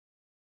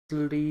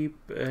sleep,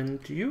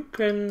 and you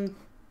can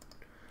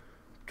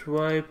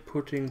try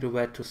putting the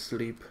rat to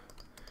sleep.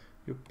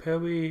 You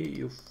parry,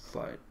 you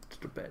fight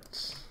the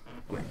bats.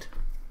 Great.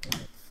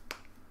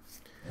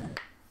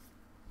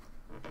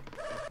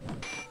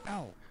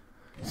 Ow.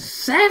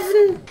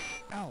 7?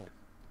 Ow.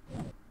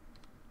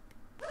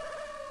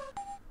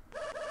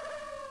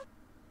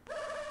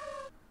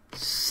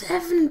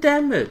 7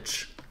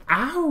 damage.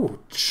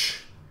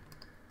 Ouch.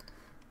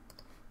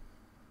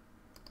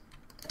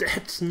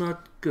 That's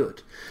not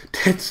good.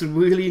 That's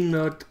really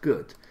not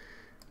good.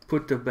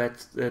 Put the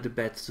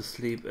bats to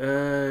sleep.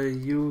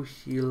 You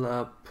heal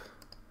up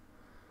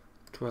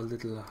to a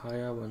little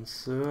higher one,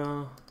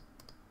 sir.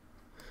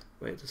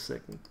 Wait a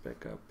second,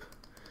 back up.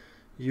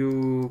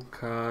 You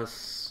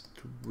cast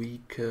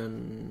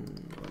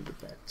Weaken on the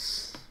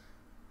bats.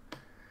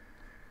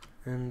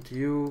 And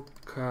you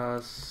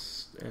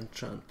cast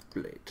Enchant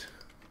Blade.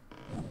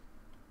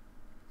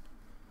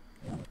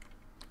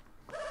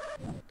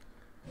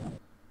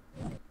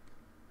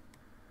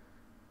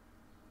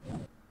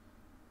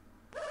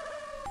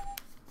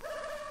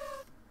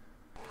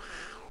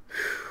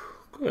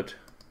 Good.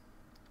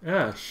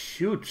 Ah,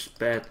 huge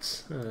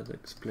bats. That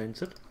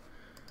explains it.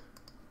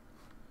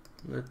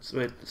 Let's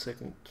wait a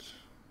second.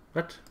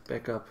 What?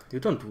 Back up. You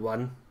don't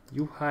run.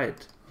 You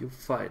hide. You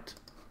fight.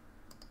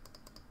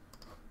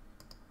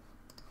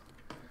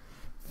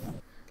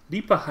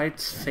 Leaper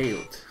Heights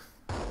failed.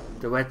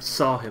 The rat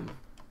saw him.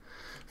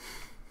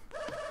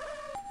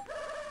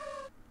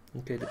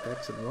 Okay, the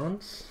bats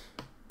advance.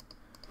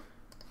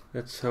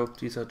 Let's hope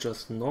these are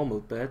just normal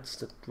bats.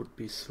 That would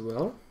be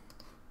swell.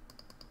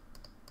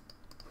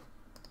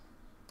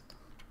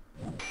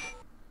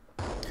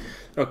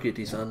 Okay,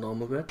 these are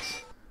normal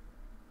bats.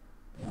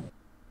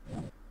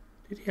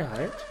 Did he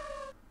hide?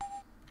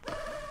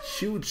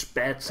 Huge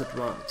bats at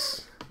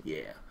once.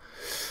 Yeah.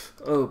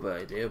 Oh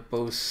boy, they're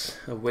both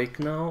awake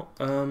now.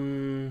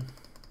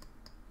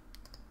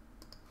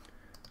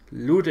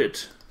 Looted.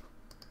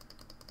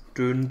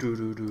 Dun dun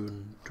dun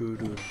dun dun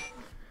dun.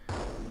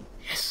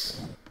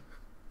 Yes.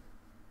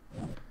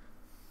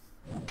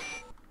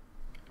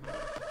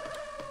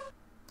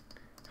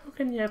 How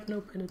can you have no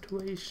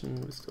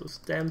penetration with those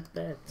damn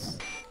bats?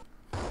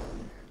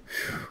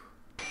 Whew.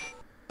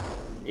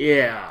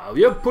 Yeah,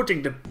 you're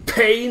putting the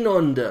pain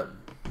on them.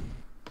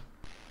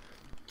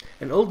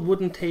 An old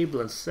wooden table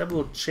and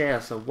several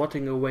chairs are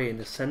rotting away in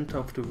the center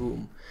of the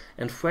room,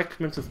 and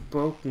fragments of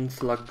broken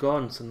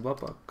flagons and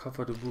rubber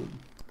cover the room.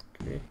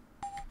 Okay.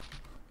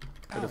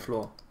 By the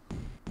floor.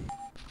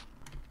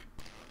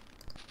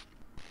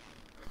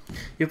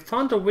 You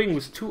found a ring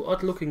with 2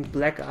 odd-looking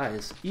black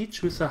eyes,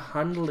 each with a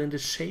handle in the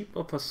shape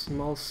of a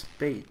small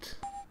spade.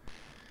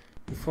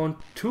 You found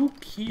 2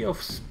 key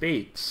of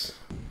spades.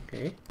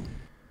 Okay.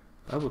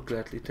 I would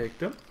gladly take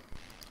them.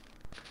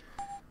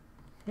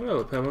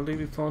 Well, apparently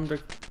we found a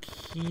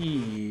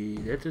key.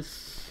 That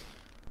is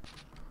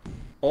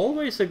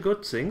always a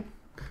good thing.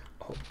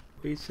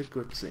 Always a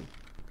good thing.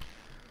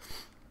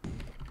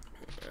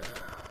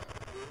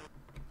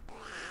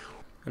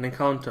 An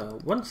encounter.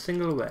 1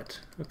 single rat.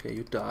 Okay,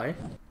 you die.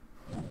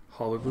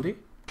 Horribly.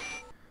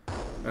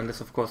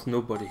 Unless, of course,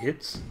 nobody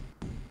hits.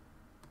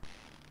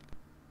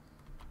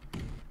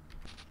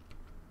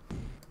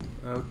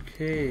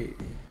 Okay.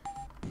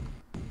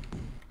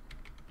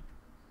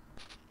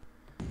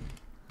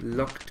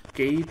 Locked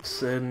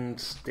gates and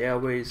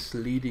stairways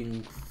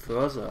leading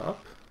further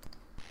up.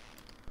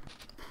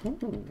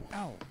 Ooh.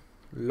 Ow.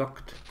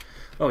 Locked.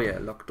 Oh yeah,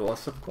 locked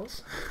doors, of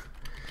course.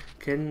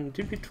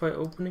 Did we try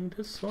opening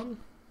this one?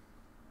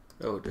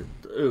 Oh,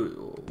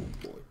 oh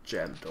boy,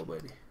 jammed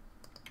already.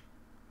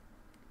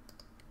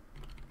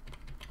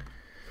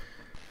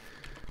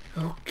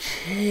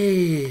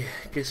 Okay,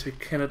 guess we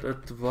cannot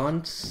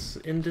advance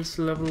in this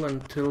level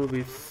until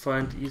we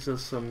find either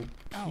some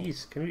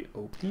keys. Can we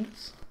open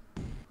this?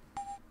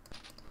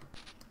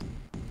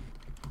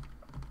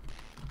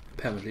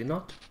 Apparently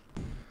not.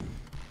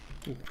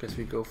 Guess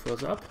we go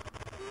further up.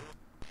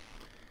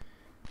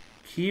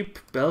 Keep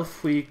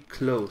belfry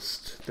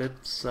closed.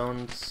 That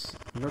sounds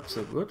not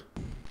so good.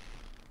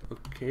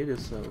 Okay,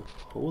 there's a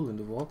hole in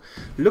the wall.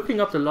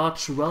 Looking up the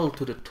large well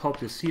to the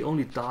top, you see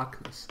only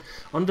darkness.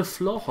 On the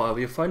floor,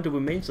 however, you find the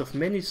remains of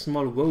many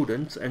small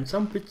rodents and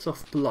some bits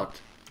of blood.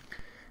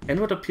 And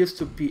what appears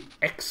to be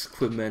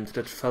excrement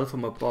that fell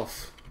from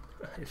above.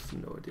 I have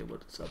no idea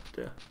what is up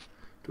there.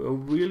 Do I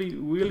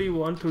really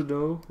want to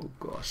know? Oh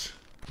gosh.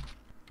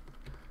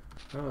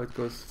 Oh, it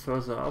goes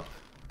further up.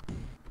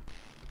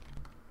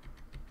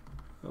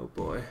 Oh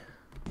boy.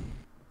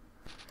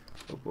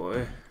 Oh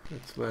boy.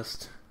 It's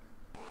west.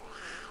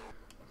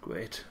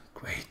 Great,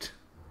 great.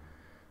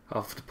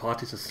 Half the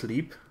party's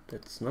asleep.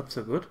 That's not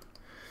so good.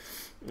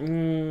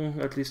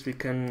 At least we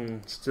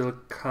can still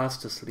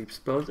cast the sleep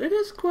spells. It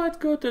is quite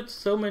good that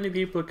so many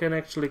people can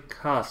actually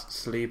cast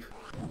sleep.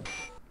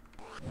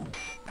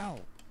 Ow.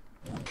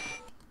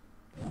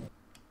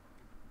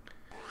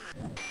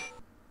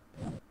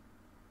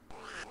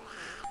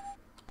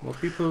 More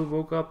people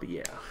woke up?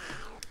 Yeah.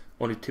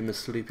 Only Tim is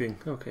sleeping.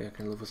 Okay, I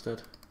can live with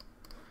that.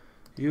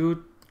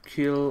 You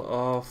kill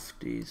off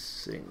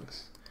these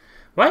things.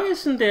 Why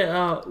isn't there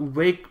a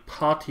wake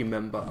party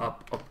member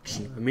up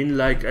option? I mean,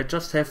 like, I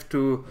just have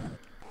to,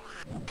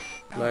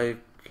 like,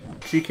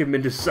 kick him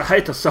in the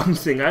side or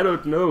something. I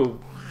don't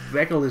know.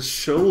 Waggle his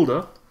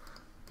shoulder.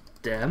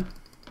 Damn.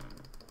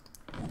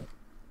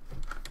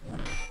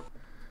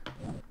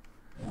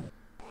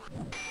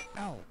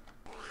 Ow.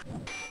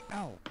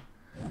 Ow.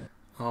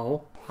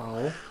 Ow.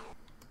 Ow.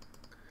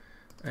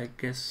 I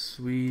guess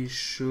we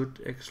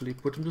should actually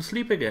put him to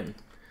sleep again.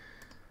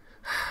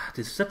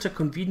 This is such a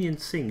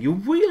convenient thing. You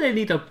really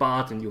need a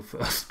bard in your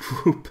first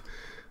group.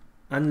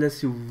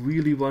 Unless you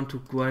really want to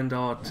grind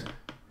out.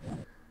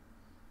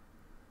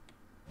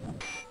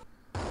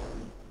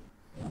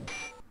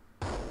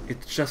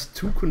 It's just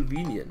too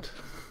convenient.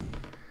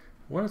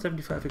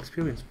 175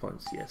 experience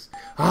points, yes.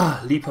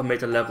 Ah, Leaper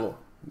made a level.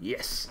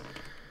 Yes.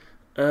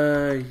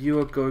 You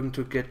are going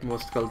to get more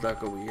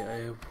skullduggery.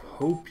 I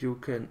hope you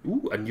can...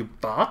 Ooh, a new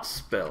bard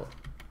spell.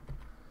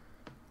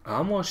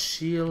 Armor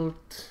shield,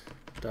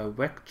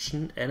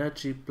 direction,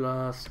 energy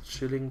blast,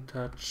 chilling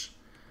touch.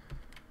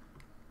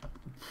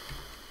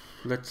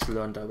 Let's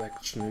learn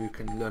direction. You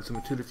can learn some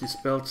utility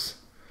spells.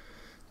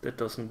 That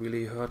doesn't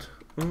really hurt.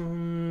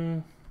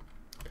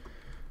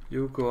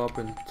 You go up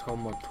in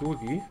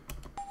Thaumaturgy.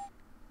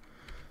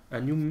 A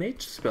new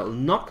mage spell.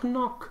 Knock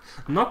knock.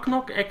 Knock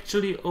knock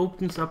actually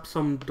opens up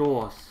some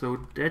doors,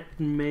 so that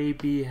may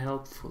be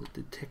helpful.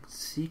 Detect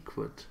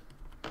secret.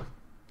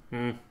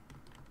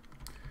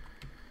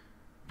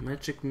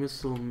 Magic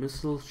missile,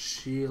 missile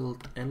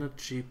shield,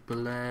 energy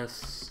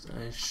blast.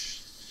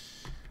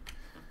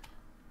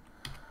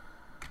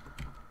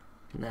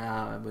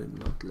 Nah, I will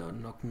not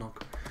learn knock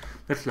knock.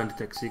 Let's learn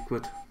detect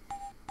secret.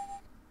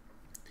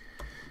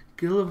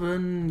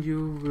 Gilvan,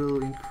 you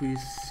will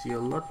increase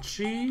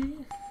theology.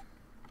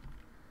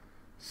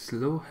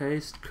 Slow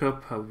haste,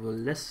 curb power,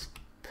 less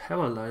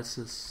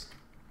paralyzes.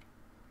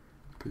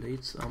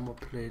 Blades, armor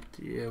plate.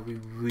 Yeah, we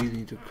really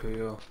need to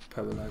cure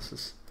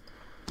paralyzes.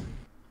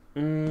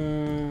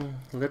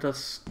 Let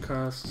us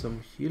cast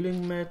some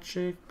healing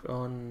magic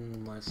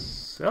on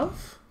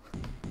myself.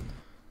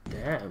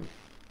 Damn.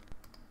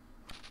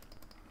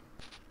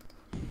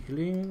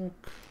 Healing.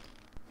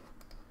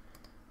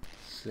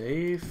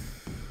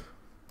 Save.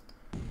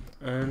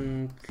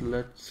 And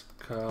let's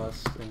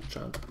cast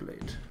Enchant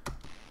Blade.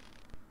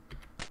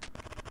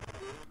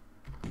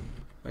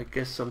 I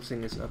guess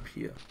something is up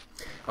here.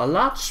 A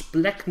large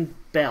blackened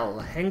bell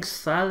hangs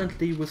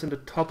silently within the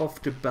top of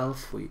the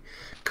belfry,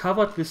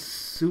 covered with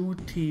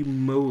sooty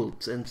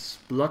molds and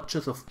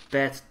splotches of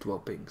bat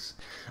droppings.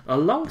 A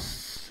long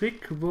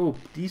thick rope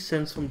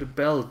descends from the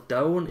bell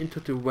down into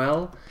the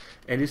well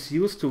and is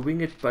used to wing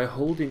it by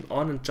holding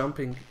on and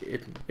jumping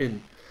it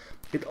in.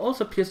 It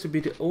also appears to be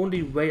the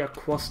only way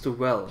across the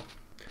well.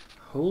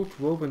 Hold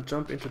rope and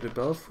jump into the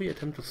belfry.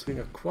 Attempt to swing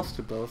across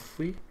the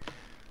belfry.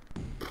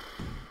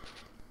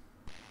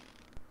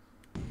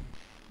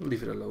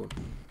 Leave it alone.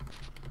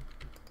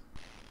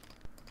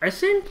 I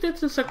think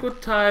this is a good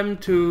time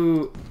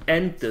to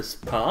end this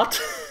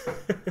part.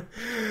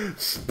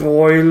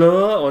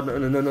 Spoiler or no,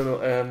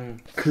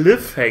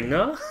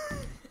 cliffhanger.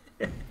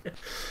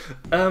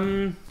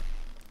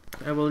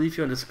 I will leave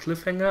you on this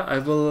cliffhanger. I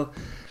will.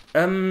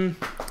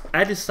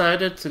 I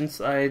decided, since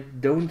I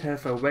don't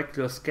have a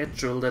regular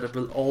schedule, that I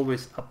will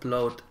always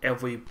upload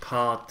every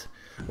part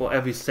or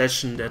every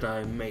session that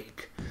I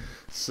make.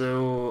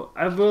 So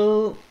I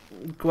will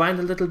grind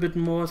a little bit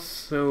more,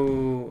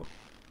 so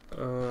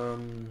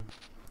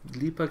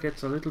Leaper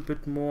gets a little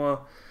bit more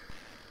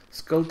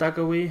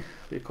skullduggery,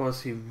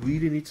 because he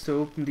really needs to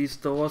open these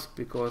doors,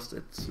 because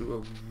it's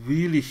a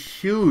really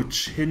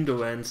huge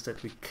hindrance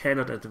that we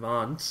cannot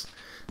advance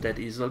that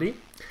easily.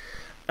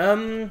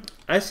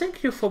 I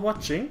thank you for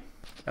watching.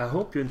 I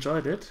hope you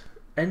enjoyed it,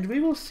 and we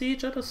will see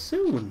each other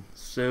soon.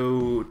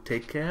 So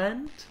take care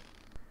and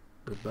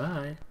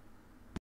goodbye.